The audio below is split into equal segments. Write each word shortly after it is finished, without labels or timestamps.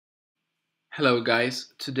Hello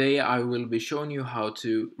guys, today I will be showing you how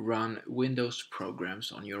to run Windows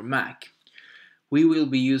programs on your Mac. We will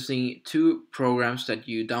be using two programs that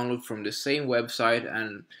you download from the same website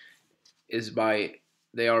and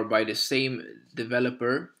they are by the same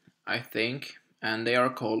developer, I think, and they are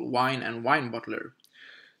called Wine and Winebottler.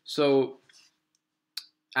 So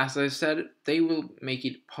as I said, they will make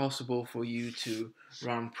it possible for you to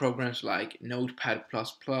run programs like Notepad++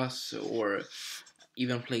 or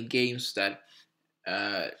even play games uh,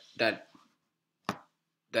 that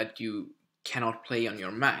that you cannot play on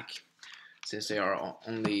your Mac, since they are uh,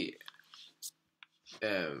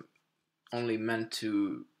 only meant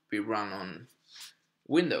to be run on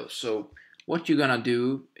Windows. So what you're gonna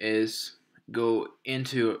do is go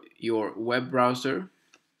into your web browser,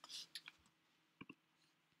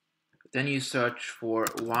 then you search for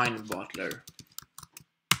Winebottler.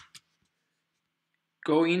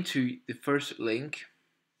 Go into the first link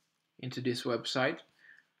into this website.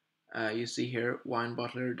 You see here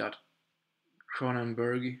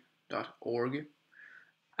winebottler.cronenberg.org,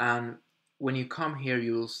 and when you come here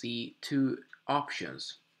you will see two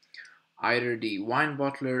options: either the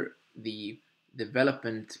Winebottler, the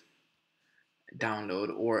development download,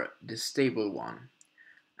 or the stable one.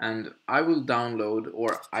 And I will download,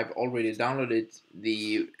 or I've already downloaded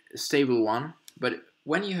the stable one, but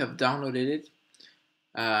when you have downloaded it,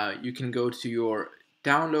 you can go to your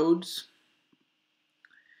downloads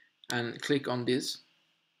and click on this.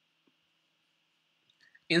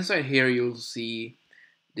 Inside here you'll see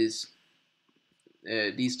this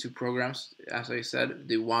these two programs, as I said,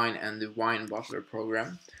 the Wine and the Winebottler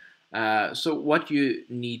program. So what you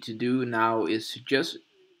need to do now is just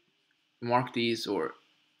mark these or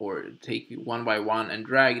take one by one and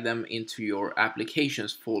drag them into your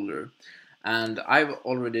applications folder. And I've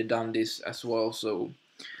already done this as well, so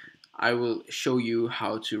I will show you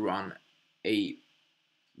how to run a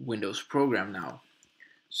Windows program now.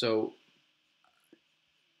 So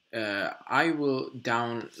I will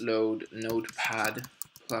download Notepad++,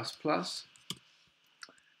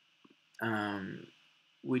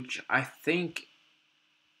 which I think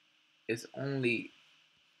is only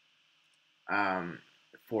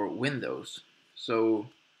for Windows. So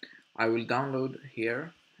I will download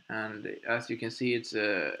here, and as you can see, it's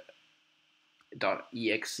a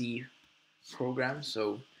 .exe program,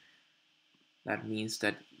 so that means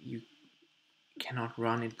that you cannot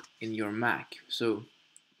run it in your Mac. So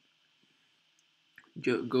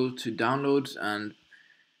go to downloads, and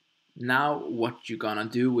now what you're gonna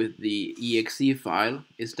do with the exe file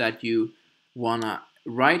is that you wanna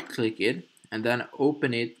right click it and then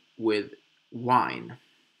open it with Wine.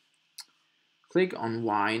 Click on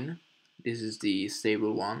Wine. This is the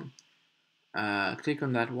stable one. Click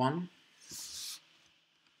on that one,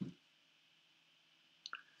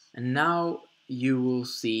 and now you will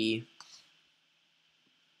see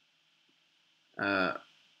a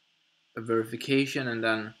verification, and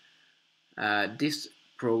then this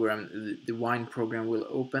program, the Wine program, will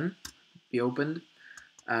be opened.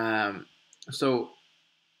 So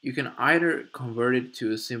you can either convert it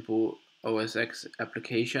to a simple OS X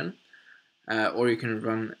application, or you can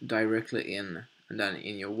run directly in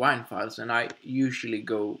your Wine files, and I usually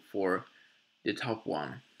go for the top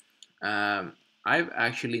one. I've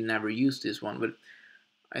actually never used this one, but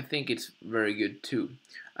I think it's very good too.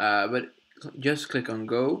 But just click on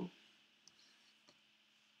Go,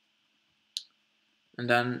 and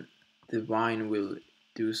then the Wine will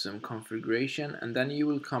do some configuration, and then you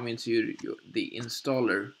will come into the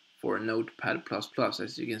installer for Notepad++.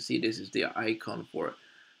 As you can see, this is the icon for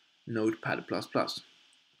Notepad++,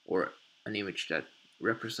 or an image that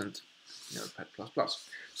represents Notepad++.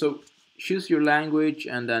 So choose your language,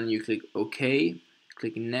 and then you click OK,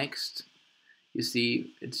 click Next. You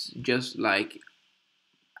see, it's just like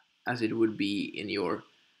as it would be in your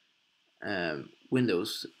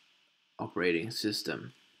Windows operating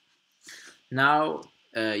system. Now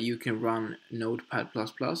you can run Notepad++,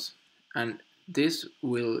 and this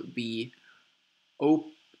will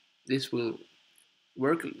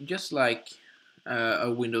work just like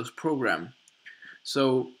a Windows program.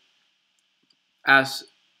 So as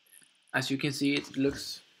you can see, it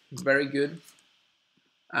looks very good.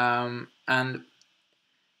 And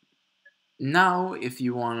now if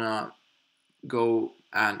you wanna go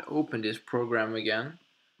and open this program again,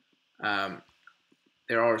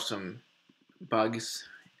 there are some bugs,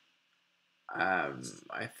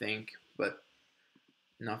 I think, but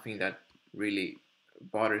nothing that really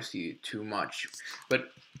bothers you too much.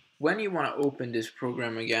 But when you want to open this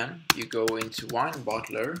program again, you go into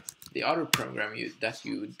Winebottler, the other program that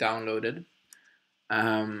you downloaded.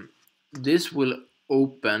 This will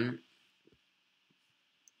open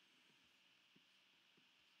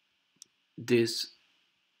this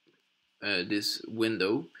this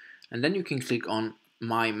window, and then you can click on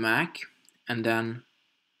My Mac and then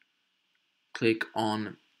click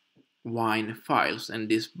on Wine Files and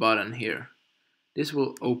this button here. This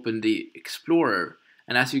will open the Explorer,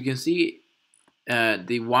 and as you can see,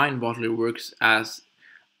 the Winebottler works as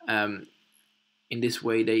in this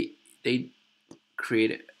way. They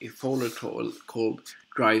create a folder called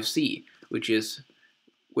Drive C, which is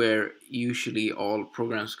where usually all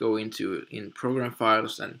programs go into in program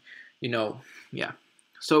files, and yeah.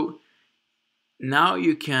 So now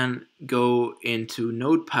you can go into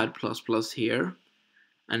Notepad++ here,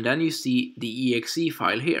 and then you see the exe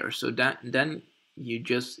file here. So then you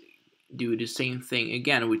just do the same thing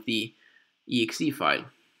again with the exe file.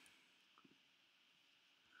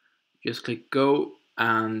 Just click go,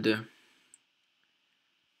 and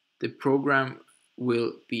the program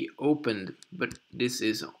will be opened, but this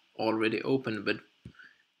is already open. But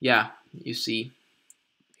yeah, you see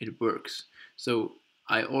it works. So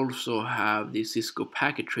I also have the Cisco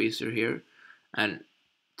packet tracer here, and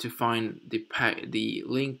to find the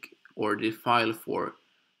link or the file for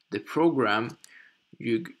the program,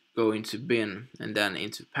 you go into bin and then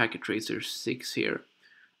into packet tracer 6 here,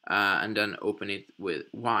 and then open it with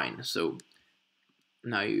Wine. So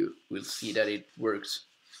now you will see that it works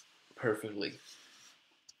perfectly.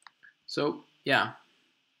 So yeah,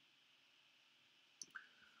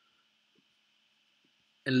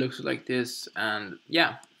 it looks like this, and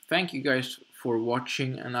yeah, thank you guys for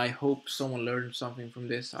watching, and I hope someone learned something from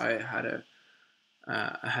this. I had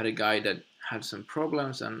a guy that had some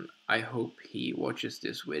problems, and I hope he watches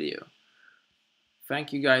this video.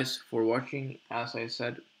 Thank you guys for watching, as I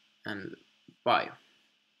said, and bye.